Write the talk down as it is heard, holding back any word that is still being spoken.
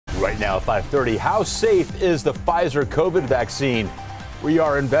Right now at 5:30, how safe is the Pfizer COVID vaccine? We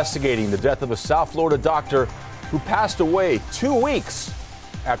are investigating the death of a South Florida doctor who passed away 2 weeks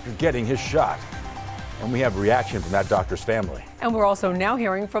after getting his shot. And we have a reaction from that doctor's family. And we're also now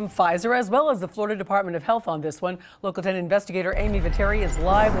hearing from Pfizer as well as the Florida Department of Health on this one. Local 10 investigator Amy Viteri is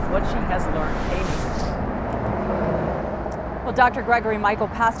live with what she has learned. Amy. Well, Dr. Gregory Michael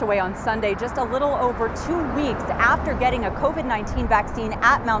passed away on Sunday, just a little over 2 weeks after getting a COVID-19 vaccine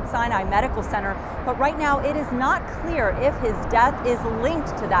at Mount Sinai Medical Center. But right now, it is not clear if his death is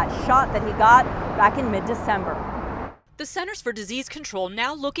linked to that shot that he got back in mid-December. The Centers for Disease Control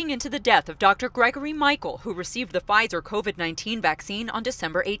now looking into the death of Dr. Gregory Michael, who received the Pfizer COVID-19 vaccine on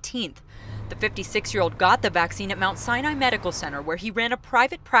December 18th. The 56-year-old got the vaccine at Mount Sinai Medical Center, where he ran a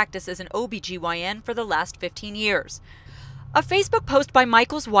private practice as an OBGYN for the last 15 years. A Facebook post by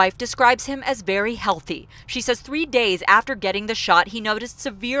Michael's wife describes him as very healthy. She says 3 days after getting the shot, he noticed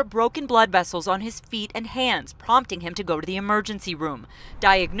severe broken blood vessels on his feet and hands, prompting him to go to the emergency room.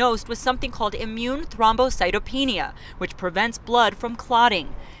 Diagnosed with something called immune thrombocytopenia, which prevents blood from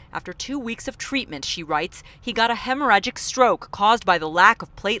clotting. After 2 weeks of treatment, she writes, he got a hemorrhagic stroke caused by the lack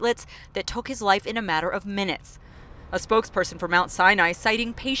of platelets that took his life in a matter of minutes. A spokesperson for Mount Sinai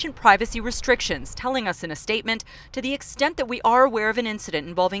citing patient privacy restrictions, telling us in a statement, to the extent that we are aware of an incident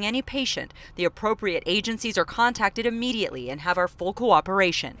involving any patient, the appropriate agencies are contacted immediately and have our full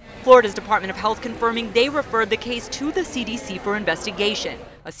cooperation. Florida's Department of Health confirming they referred the case to the CDC for investigation.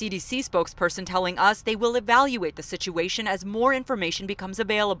 A CDC spokesperson telling us they will evaluate the situation as more information becomes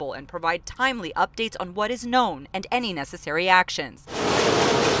available and provide timely updates on what is known and any necessary actions.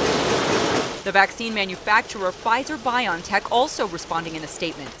 The vaccine manufacturer Pfizer-BioNTech also responding in a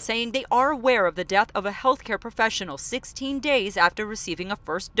statement, saying they are aware of the death of a healthcare professional 16 days after receiving a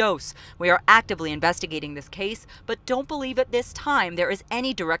first dose. We are actively investigating this case, but don't believe at this time there is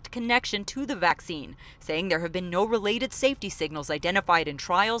any direct connection to the vaccine, saying there have been no related safety signals identified in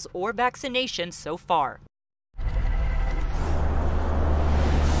trials or vaccinations so far.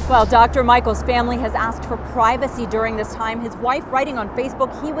 Well, Dr. Michael's family has asked for privacy during this time. His wife writing on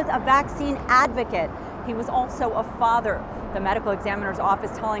Facebook, he was a vaccine advocate. He was also a father. The medical examiner's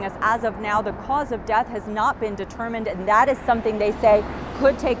office telling us as of now the cause of death has not been determined, and that is something they say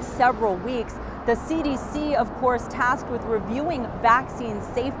could take several weeks. The CDC, of course, tasked with reviewing vaccine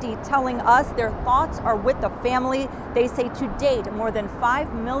safety, telling us their thoughts are with the family. They say to date, more than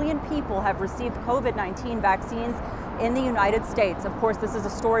 5 million people have received COVID-19 vaccines in the United States. Of course, this is a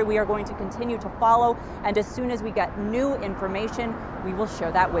story we are going to continue to follow, and as soon as we get new information, we will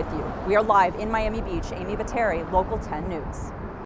share that with you. We are live in Miami Beach. Amy Viteri, Local 10 News.